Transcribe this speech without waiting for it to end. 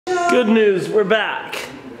Good news, we're back.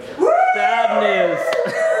 Bad news.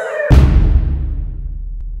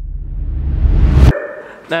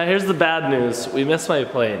 Now here's the bad news. We missed my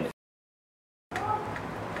plane.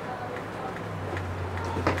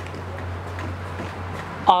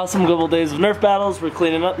 Awesome couple days of Nerf battles. We're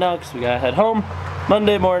cleaning up now because we gotta head home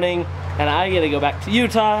Monday morning, and I gotta go back to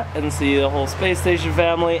Utah and see the whole space station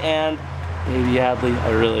family and baby Adley.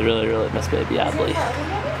 I really miss baby Adley.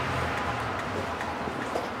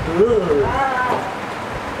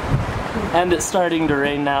 And it's starting to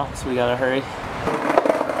rain now, so we gotta hurry.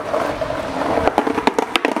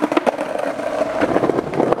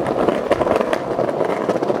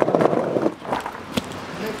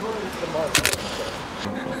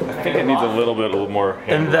 I think it needs a little more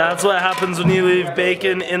hand. And that's what happens when you leave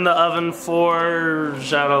bacon in the oven for, I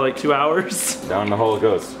don't know, like 2 hours. Down the hole it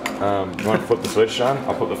goes. You want to flip the switch, Sean?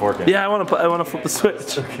 I'll put the fork in. Yeah, I want to flip the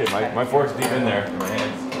switch. Okay, my fork's deep in there. My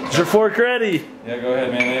hands. Is your fork ready? Yeah, go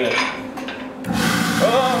ahead, man. Leave it.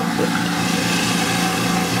 Oh!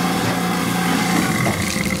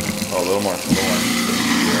 Oh, a little more. You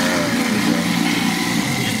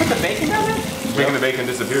just put the bacon down there? It's making the bacon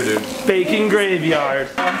disappear, dude. Bacon graveyard.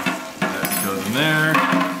 That goes in there. I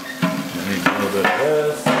need a little bit of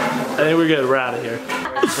this. I think we're good. We're out of here.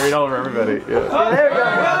 Sprayed all over everybody. Yeah. Oh, there we go.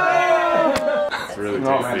 It's really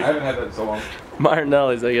tasty. Oh, man, I haven't had that in so long.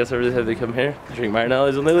 Martinelli's, I guess everybody have to come here. Drink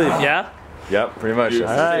Martinelli's when they leave, yeah? Yep, pretty much. Dude,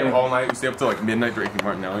 All right. stay up all night. We stay up till like midnight drinking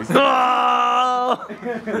Martinelli's. Oh!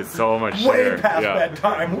 It's so much Way sugar. past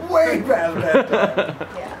bedtime. Way past bedtime.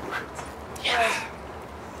 Yes.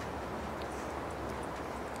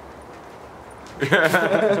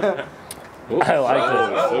 I like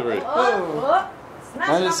it.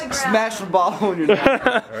 I just smash the ball when you're done.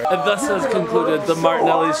 And thus has concluded the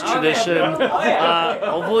Martinelli's tradition.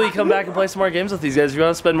 Hopefully we come back and play some more games with these guys. If you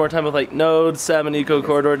want to spend more time with like Node, Sam, and Eco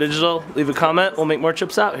Corridor Digital, leave a comment. We'll make more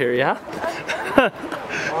trips out here, yeah?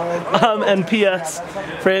 And P.S.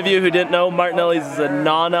 for any of you who didn't know, Martinelli's is a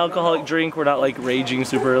non-alcoholic drink. We're not like raging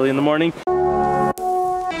super early in the morning.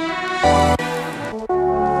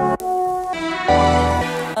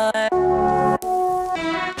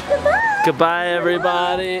 Goodbye,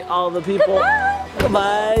 everybody, all the people.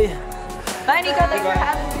 Goodbye. Bye, Nico. Thanks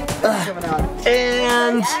for having me.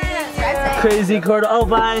 And Crazy Corridor. Oh,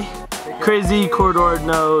 bye. Crazy Corridor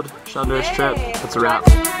Node Shonduras trip. That's a wrap.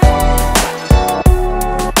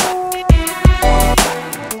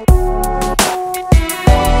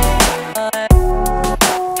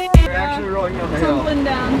 They're actually rolling down the hill. Tumbling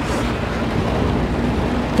down.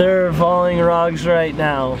 They're falling rocks right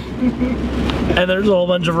now. And there's a whole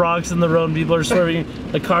bunch of rocks in the road and people are swerving.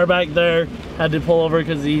 The car back there had to pull over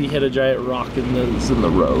because he hit a giant rock in the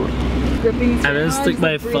road. I'm gonna stick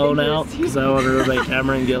my phone out because I want to run my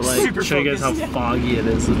camera and get like, show you guys how foggy it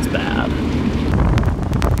is. It's bad.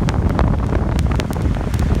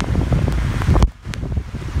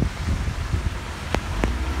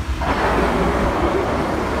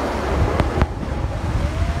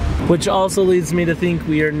 Which also leads me to think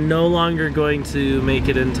we are no longer going to make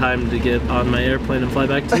it in time to get on my airplane and fly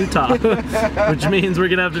back to Utah. Which means we're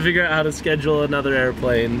gonna have to figure out how to schedule another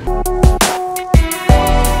airplane.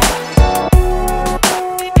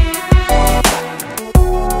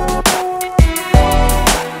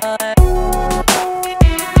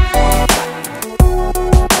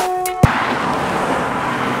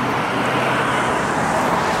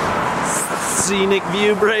 Scenic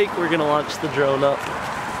view break, we're gonna launch the drone up.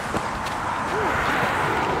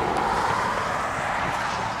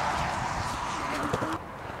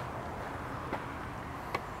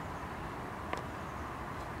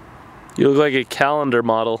 You look like a calendar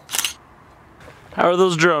model. How are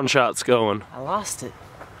those drone shots going? I lost it.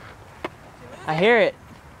 I hear it.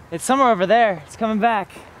 It's somewhere over there. It's coming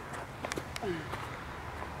back.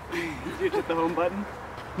 Did you hit the home button?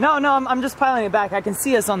 No, I'm just piling it back. I can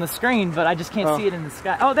see us on the screen, but I just can't see it in the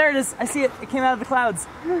sky. Oh, there it is. I see it. It came out of the clouds.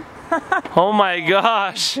 Oh my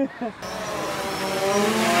gosh. It's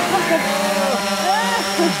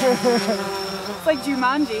like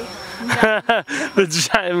Jumanji. The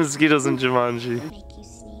giant mosquitoes in Jumanji. Make you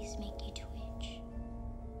sneeze, make you twitch.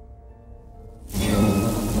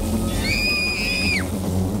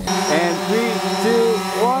 And 3,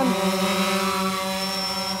 2, 1.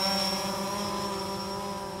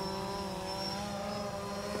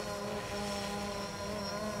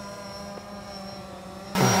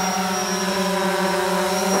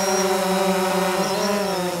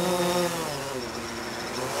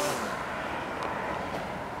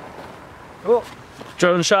 Cool.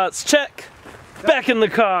 Drone shots, check. Back in the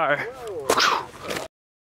car.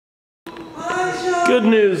 Good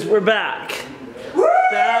news, we're back.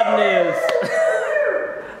 Bad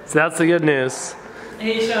So that's the good news.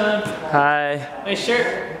 Hey, Sean. Hi. Nice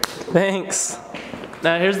shirt. Thanks.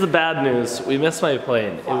 Now here's the bad news. We missed my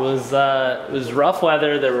plane. It was rough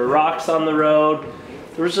weather. There were rocks on the road.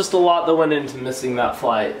 There was just a lot that went into missing that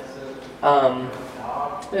flight.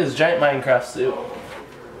 It is a giant Minecraft suit.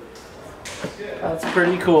 That's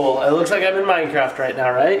pretty cool. It looks like I'm in Minecraft right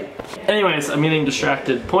now, right? Anyways, I'm getting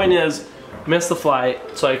distracted. Point is, missed the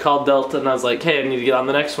flight, so I called Delta and I was like, hey, I need to get on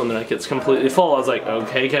the next one. They're like, it's completely full. I was like,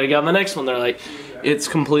 okay, can I get on the next one? They're like, it's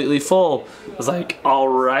completely full. I was like, all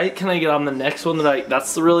right, can I get on the next one? They're like,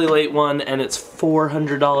 that's the really late one and it's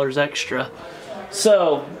 $400 extra.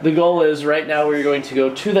 So the goal is right now we're going to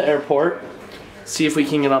go to the airport, see if we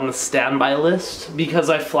can get on the standby list because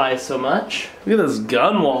I fly so much. Look at this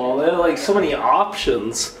gun wall. They have like so many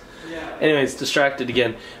options. Anyways, distracted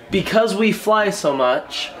again. Because we fly so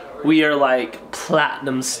much, we are like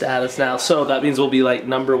platinum status now. So that means we'll be like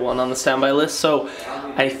 #1 on the standby list. So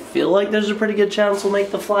I feel like there's a pretty good chance we'll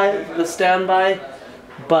make the standby.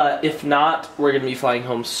 But if not, we're gonna be flying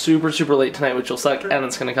home super, super late tonight, which will suck, and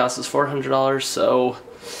it's gonna cost us $400, so,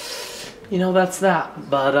 you know, that's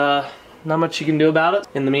that. But, not much you can do about it.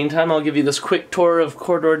 In the meantime, I'll give you this quick tour of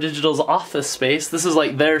Corridor Digital's office space. This is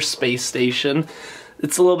like their space station.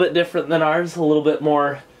 It's a little bit different than ours, a little bit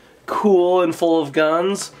more cool and full of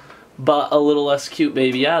guns, but a little less cute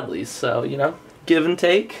baby Adleys, so, you know, give and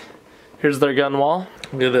take. Here's their gun wall.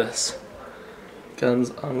 Look at this.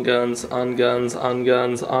 Guns on guns on guns on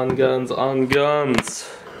guns on guns on guns.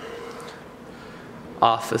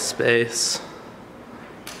 Office space.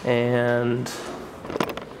 And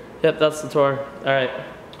yep, that's the tour. Alright,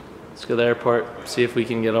 let's go to the airport, see if we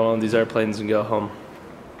can get on one of these airplanes and go home.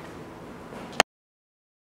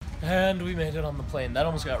 And we made it on the plane. That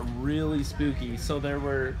almost got really spooky. So there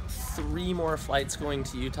were 3 more flights going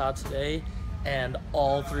to Utah today, and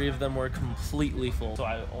all 3 of them were completely full. So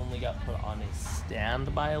I only got put on a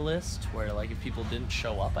standby list where, like, if people didn't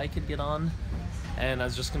show up, I could get on. And I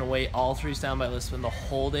was just gonna wait all 3 standby lists, spend the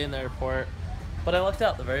whole day in the airport. But I lucked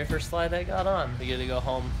out. The very first flight I got on, we get to go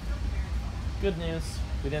home. Good news,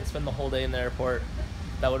 we didn't spend the whole day in the airport.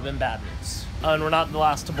 That would have been bad news. And we're not the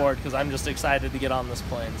last to board because I'm just excited to get on this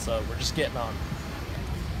plane, so we're just getting on.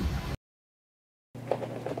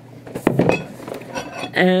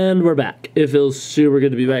 And we're back. It feels super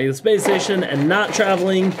good to be back at the space station and not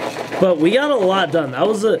traveling, but we got a lot done. That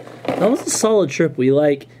was a solid trip. We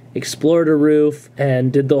like explored a roof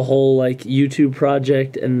and did the whole like YouTube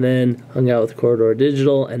project, and then hung out with Corridor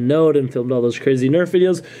Digital and Node and filmed all those crazy Nerf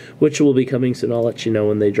videos, which will be coming soon. I'll let you know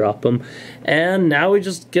when they drop them. And now we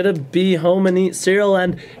just get to be home and eat cereal,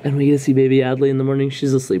 and we get to see baby Adley in the morning.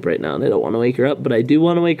 She's asleep right now and I don't want to wake her up, but I do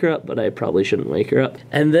want to wake her up, but I probably shouldn't wake her up.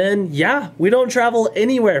 And then yeah, we don't travel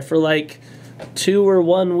anywhere for like 2 or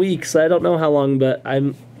 1 week, so I don't know how long, but let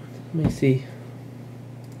me see.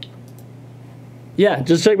 Yeah,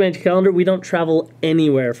 just check my calendar. We don't travel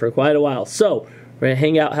anywhere for quite a while. So, we're gonna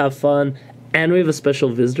hang out, have fun, and we have a special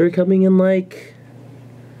visitor coming in, like,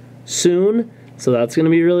 soon. So that's gonna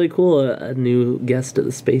be really cool, a new guest at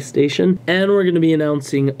the space station. And we're gonna be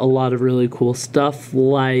announcing a lot of really cool stuff,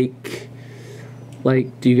 like,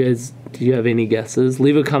 do you have any guesses?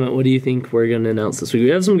 Leave a comment, what do you think we're gonna announce this week? We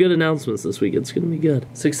have some good announcements this week, it's gonna be good.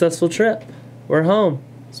 Successful trip, we're home,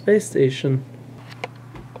 space station.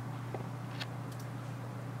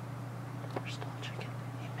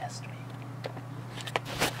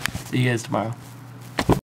 See you guys tomorrow.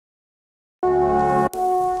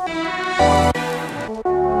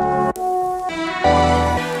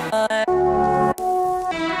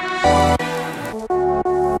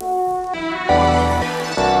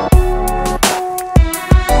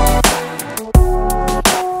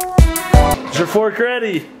 Is your fork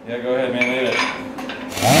ready? Yeah, go ahead, man, eat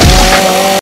it.